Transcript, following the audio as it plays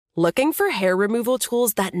Looking for hair removal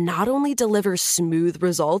tools that not only deliver smooth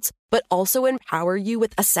results, but also empower you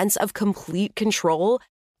with a sense of complete control?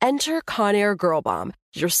 Enter Conair Girl Bomb,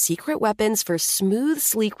 your secret weapons for smooth,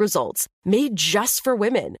 sleek results, made just for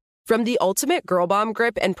women. From the ultimate Girl Bomb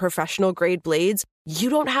grip and professional-grade blades, you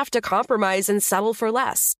don't have to compromise and settle for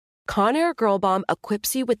less. Conair Girl Bomb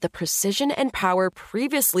equips you with the precision and power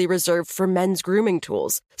previously reserved for men's grooming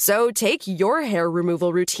tools. So take your hair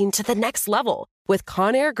removal routine to the next level with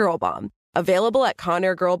Conair Girl Bomb. Available at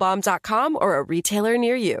ConairGirlBomb.com or a retailer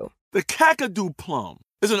near you. The Kakadu plum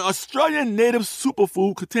is an Australian native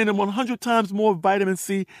superfood containing 100 times more vitamin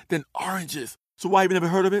C than oranges. So why have you never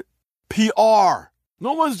heard of it? PR.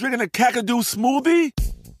 No one's drinking a Kakadu smoothie?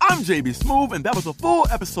 I'm JB Smoove, and that was a full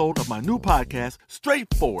episode of my new podcast,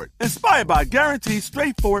 Straightforward, inspired by guaranteed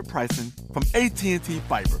straightforward pricing from AT&T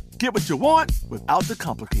Fiber. Get what you want without the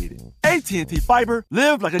complicated. AT&T Fiber,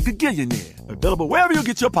 live like a gigillionaire. Available wherever you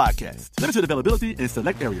get your podcasts. Limited availability in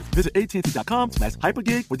select areas. Visit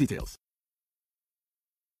AT&T.com/hypergig for details.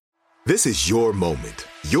 This is your moment,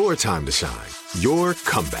 your time to shine, your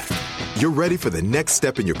comeback. You're ready for the next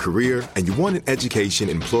step in your career, and you want an education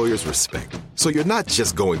employers respect. So you're not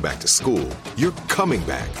just going back to school, you're coming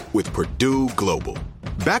back with Purdue Global.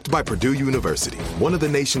 Backed by Purdue University, one of the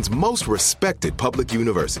nation's most respected public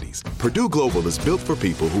universities, Purdue Global is built for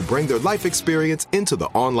people who bring their life experience into the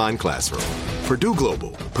online classroom. Purdue Global,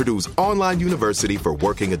 Purdue's online university for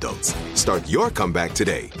working adults. Start your comeback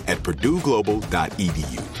today at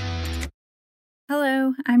purdueglobal.edu.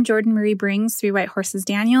 Hello, I'm Jordan Marie Brings, Three White Horses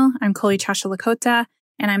Daniel. I'm Koli Chasha Lakota,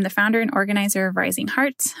 and I'm the founder and organizer of Rising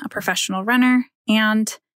Hearts, a professional runner,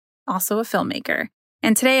 and also a filmmaker.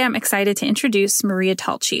 And today I'm excited to introduce Maria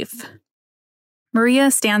Tallchief.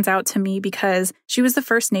 Maria stands out to me because she was the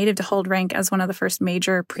first native to hold rank as one of the first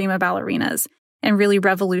major prima ballerinas and really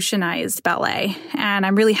revolutionized ballet. And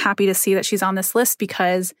I'm really happy to see that she's on this list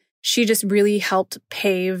because she just really helped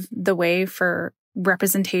pave the way for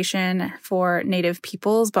representation for Native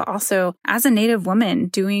peoples, but also as a Native woman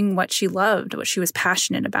doing what she loved, what she was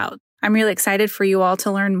passionate about. I'm really excited for you all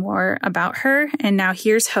to learn more about her. And now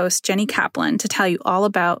here's host Jenny Kaplan to tell you all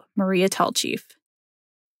about Maria Tallchief.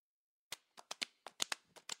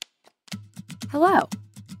 Hello.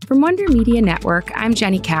 From Wonder Media Network, I'm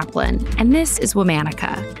Jenny Kaplan, and this is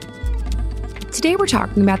Womanica. Today we're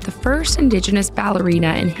talking about the first Indigenous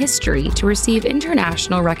ballerina in history to receive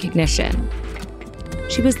international recognition.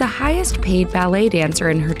 She was the highest paid ballet dancer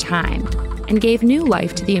in her time and gave new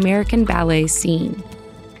life to the American ballet scene.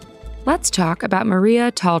 Let's talk about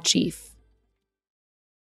Maria Tallchief.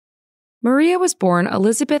 Maria was born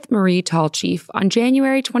Elizabeth Marie Tallchief on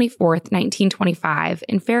January 24, 1925,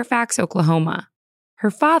 in Fairfax, Oklahoma.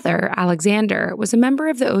 Her father, Alexander, was a member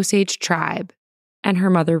of the Osage tribe, and her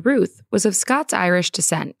mother, Ruth, was of Scots-Irish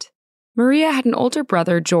descent. Maria had an older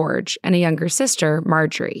brother, George, and a younger sister,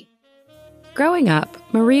 Marjorie. Growing up,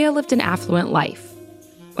 Maria lived an affluent life.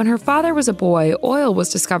 When her father was a boy, oil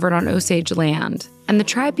was discovered on Osage land, and the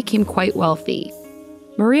tribe became quite wealthy.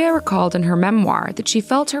 Maria recalled in her memoir that she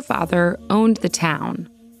felt her father owned the town.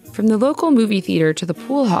 From the local movie theater to the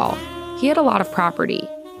pool hall, he had a lot of property.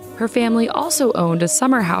 Her family also owned a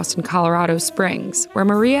summer house in Colorado Springs, where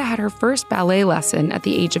Maria had her first ballet lesson at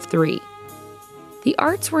the age of 3. The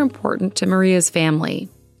arts were important to Maria's family.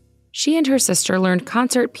 She and her sister learned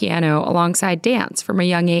concert piano alongside dance from a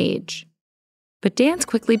young age. But dance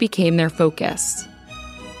quickly became their focus.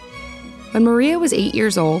 When Maria was 8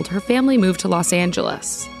 years old, her family moved to Los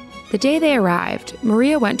Angeles. The day they arrived,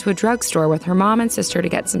 Maria went to a drugstore with her mom and sister to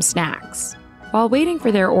get some snacks. While waiting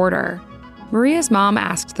for their order, Maria's mom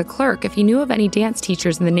asked the clerk if he knew of any dance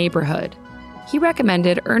teachers in the neighborhood. He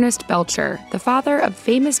recommended Ernest Belcher, the father of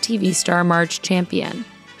famous TV star Marge Champion.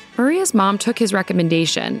 Maria's mom took his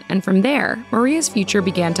recommendation, and from there, Maria's future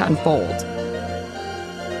began to unfold.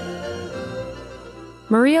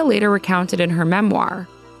 Maria later recounted in her memoir,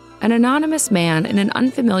 "An anonymous man in an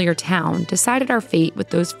unfamiliar town decided our fate with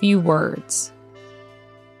those few words."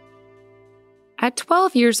 At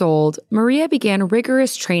 12 years old, Maria began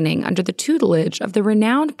rigorous training under the tutelage of the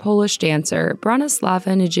renowned Polish dancer Bronislawa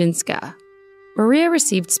Nijińska. Maria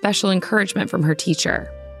received special encouragement from her teacher.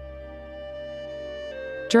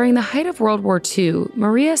 During the height of World War II,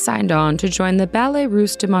 Maria signed on to join the Ballet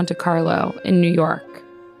Russe de Monte Carlo in New York.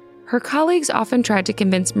 Her colleagues often tried to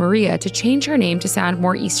convince Maria to change her name to sound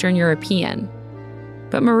more Eastern European,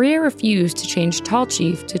 but Maria refused to change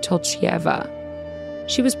Tallchief to Tolchieva.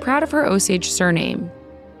 She was proud of her Osage surname.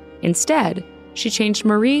 Instead, she changed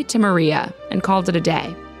Marie to Maria and called it a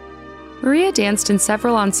day. Maria danced in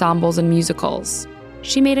several ensembles and musicals.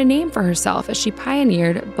 She made a name for herself as she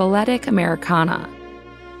pioneered balletic Americana.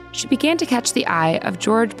 she began to catch the eye of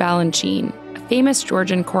George Balanchine, a famous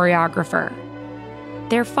Georgian choreographer.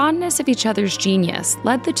 Their fondness of each other's genius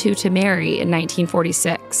led the two to marry in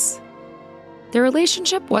 1946. Their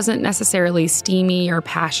relationship wasn't necessarily steamy or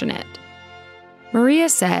passionate. Maria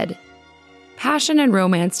said, "Passion and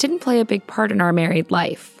romance didn't play a big part in our married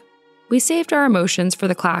life. We saved our emotions for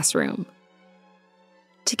the classroom."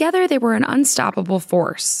 Together, they were an unstoppable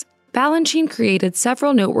force. Balanchine created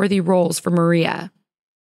several noteworthy roles for Maria.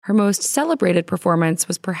 Her most celebrated performance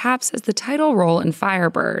was perhaps as the title role in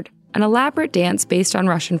Firebird, an elaborate dance based on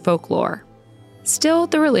Russian folklore. Still,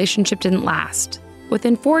 the relationship didn't last.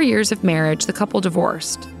 Within 4 years of marriage, the couple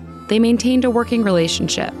divorced. They maintained a working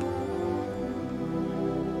relationship.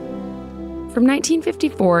 From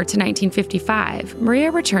 1954 to 1955,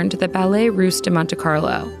 Maria returned to the Ballet Russe de Monte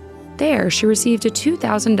Carlo. There, she received a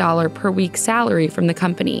 $2,000 per week salary from the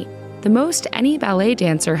company, the most any ballet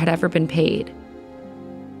dancer had ever been paid.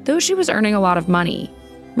 Though she was earning a lot of money,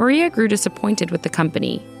 Maria grew disappointed with the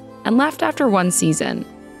company and left after one season.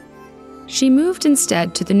 She moved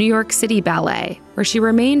instead to the New York City Ballet, where she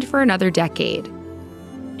remained for another decade.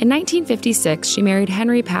 In 1956, she married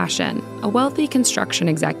Henry Passion, a wealthy construction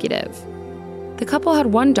executive. The couple had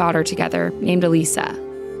one daughter together named Elisa.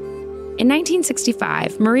 In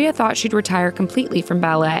 1965, Maria thought she'd retire completely from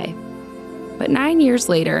ballet. But 9 years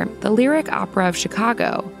later, the Lyric Opera of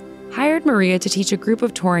Chicago hired Maria to teach a group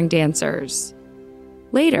of touring dancers.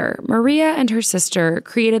 Later, Maria and her sister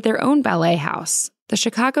created their own ballet house, the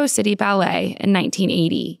Chicago City Ballet, in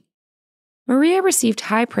 1980. Maria received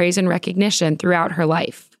high praise and recognition throughout her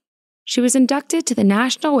life. She was inducted to the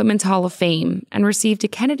National Women's Hall of Fame and received a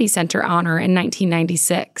Kennedy Center honor in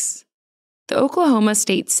 1996. The Oklahoma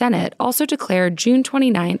State Senate also declared June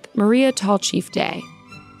 29th Maria Tall Chief Day.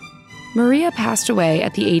 Maria passed away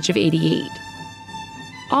at the age of 88.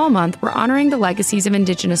 All month, we're honoring the legacies of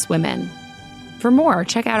Indigenous women. For more,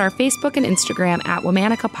 check out our Facebook and Instagram at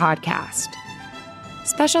Womanica Podcast.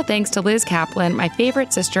 Special thanks to Liz Kaplan, my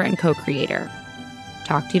favorite sister and co-creator.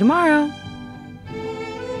 Talk to you tomorrow.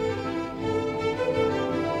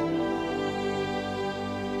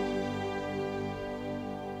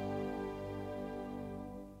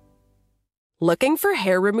 Looking for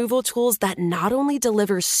hair removal tools that not only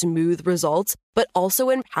deliver smooth results, but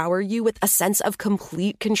also empower you with a sense of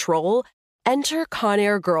complete control? Enter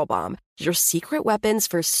Conair Girl Bomb, your secret weapons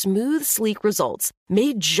for smooth, sleek results,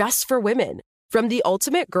 made just for women. From the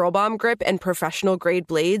ultimate Girl Bomb grip and professional-grade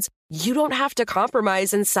blades, you don't have to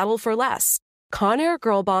compromise and settle for less. Conair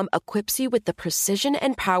Girl Bomb equips you with the precision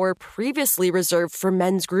and power previously reserved for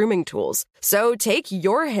men's grooming tools. So take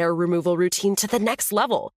your hair removal routine to the next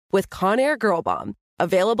level with Conair Girl Bomb.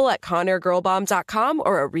 Available at ConairGirlBomb.com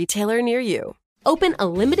or a retailer near you. Open a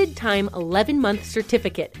limited-time 11-month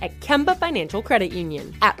certificate at Kemba Financial Credit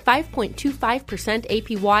Union. At 5.25%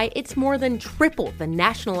 APY, it's more than triple the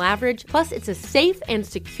national average, plus it's a safe and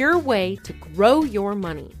secure way to grow your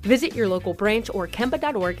money. Visit your local branch or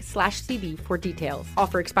kemba.org/cb for details.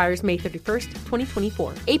 Offer expires May 31st,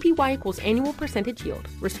 2024. APY equals annual percentage yield.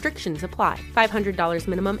 Restrictions apply. $500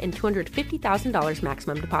 minimum and $250,000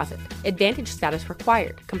 maximum deposit. Advantage status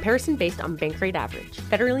required. Comparison based on bank rate average.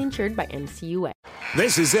 Federally insured by NCUA.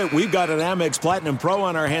 This is it. We've got an Amex Platinum Pro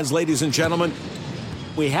on our hands, ladies and gentlemen.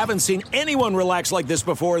 We haven't seen anyone relax like this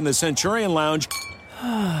before in the Centurion Lounge.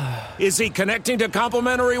 Is he connecting to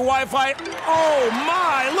complimentary Wi-Fi? Oh,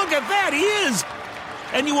 my! Look at that! He is!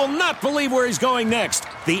 And you will not believe where he's going next.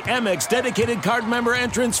 The Amex dedicated card member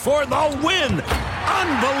entrance for the win!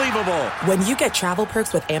 Unbelievable! When you get travel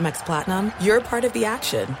perks with Amex Platinum, you're part of the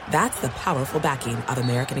action. That's the powerful backing of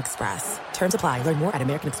American Express. Terms apply. Learn more at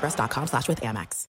americanexpress.com/withAmex.